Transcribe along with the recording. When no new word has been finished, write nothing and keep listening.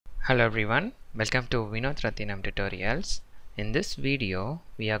Hello everyone, welcome to Vinoth Rathinam tutorials. In this video,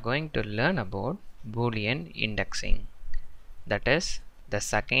 we are going to learn about Boolean indexing. That is the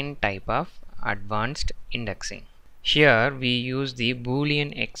second type of advanced indexing. Here we use the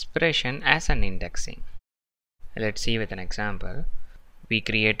Boolean expression as an indexing. Let's see with an example. We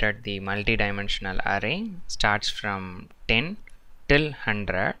created the multidimensional array, starts from 10 till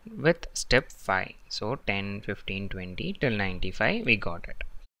 100 with step 5. So 10, 15, 20 till 95 we got it.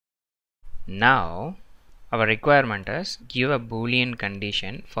 Now our requirement is give a Boolean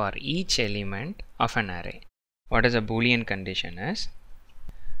condition for each element of an array. What is a Boolean condition is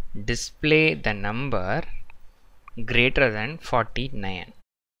display the number greater than 49.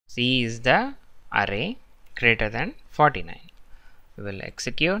 C is the array greater than 49. We will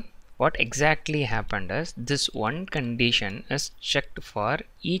execute. What exactly happened is this one condition is checked for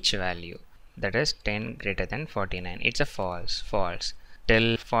each value, that is 10 greater than 49. It's a false.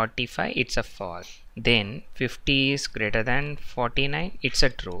 Till 45 it's a false. Then 50 is greater than 49, it's a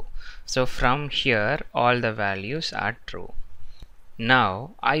true. So from here all the values are true.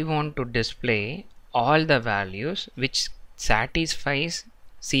 Now I want to display all the values which satisfies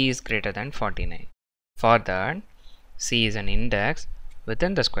C is greater than 49. For that, C is an index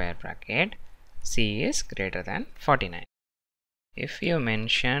within the square bracket, C is greater than 49. If you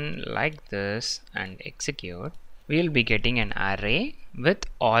mention like this and execute, we will be getting an array with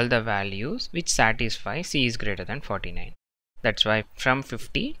all the values which satisfy C is greater than 49. That's why from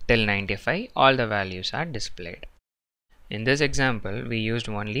 50 till 95 all the values are displayed. In this example we used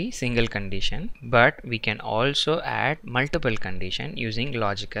only single condition, but we can also add multiple condition using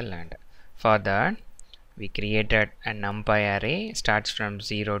logical AND. For that we created a NumPy array, starts from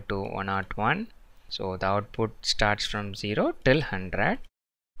 0 to 101. So the output starts from 0 till 100.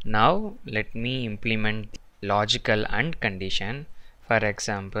 Now let me implement logical AND condition. For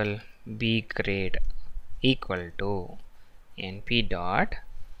example, b grade equal to np dot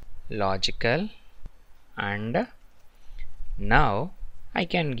logical AND. Now I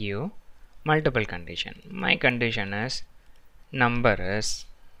can give multiple condition. My condition is number is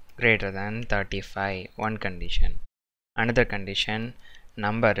greater than 35, one condition. Another condition,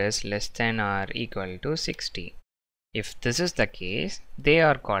 number is less than or equal to 60. If this is the case, they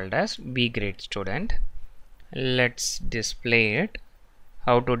are called as B grade student. Let's display it.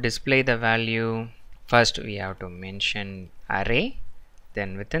 How to display the value? First we have to mention array,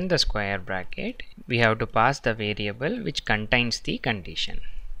 then within the square bracket we have to pass the variable which contains the condition.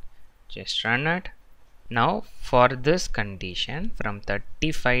 Just run it. Now for this condition from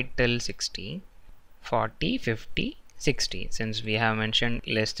 35 till 60, 40, 50, 60, since we have mentioned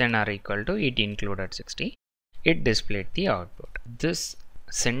less than or equal to, it included 60, it displayed the output. This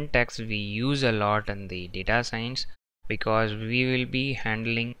syntax we use a lot in the data science because we will be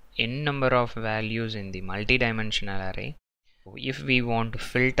handling n number of values in the multidimensional array. If we want to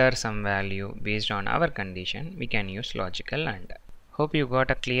filter some value based on our condition, we can use logical AND. Hope you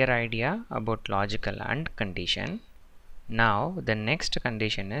got a clear idea about logical AND condition. Now the next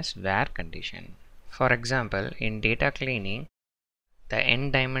condition is where condition. For example, in data cleaning, the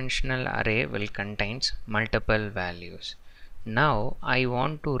n-dimensional array will contains multiple values. Now I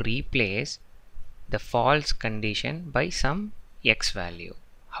want to replace the false condition by some x value.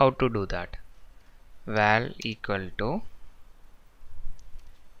 How to do that? Val equal to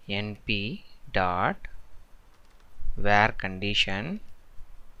np dot where condition,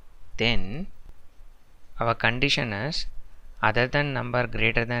 then our condition is other than number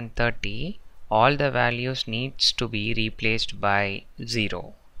greater than 30, all the values needs to be replaced by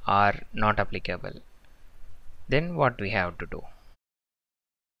 0 or not applicable. Then what we have to do?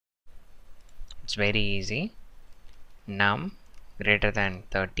 It's very easy. Num greater than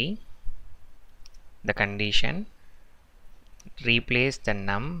 30, the condition, replace the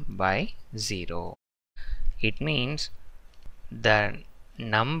num by 0. It means the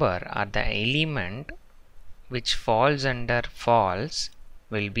number or the element which falls under false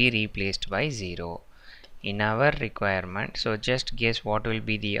will be replaced by 0 in our requirement. So just guess what will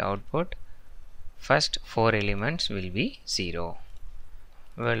be the output. First 4 elements will be 0.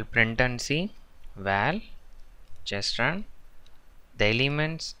 We'll print and see val, just run. The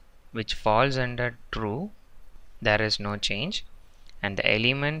elements which falls under true, there is no change, and the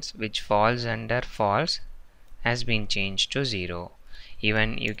elements which falls under false has been changed to 0.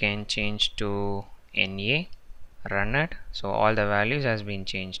 Even you can change to NA, run it. So all the values has been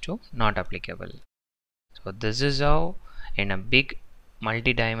changed to not applicable. So this is how in a big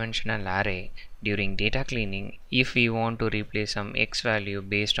multidimensional array during data cleaning, if we want to replace some x value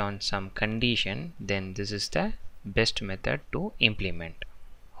based on some condition, then this is the best method to implement.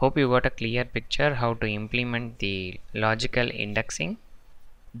 Hope you got a clear picture how to implement the logical indexing.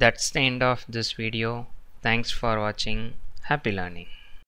 That's the end of this video. Thanks for watching. Happy learning.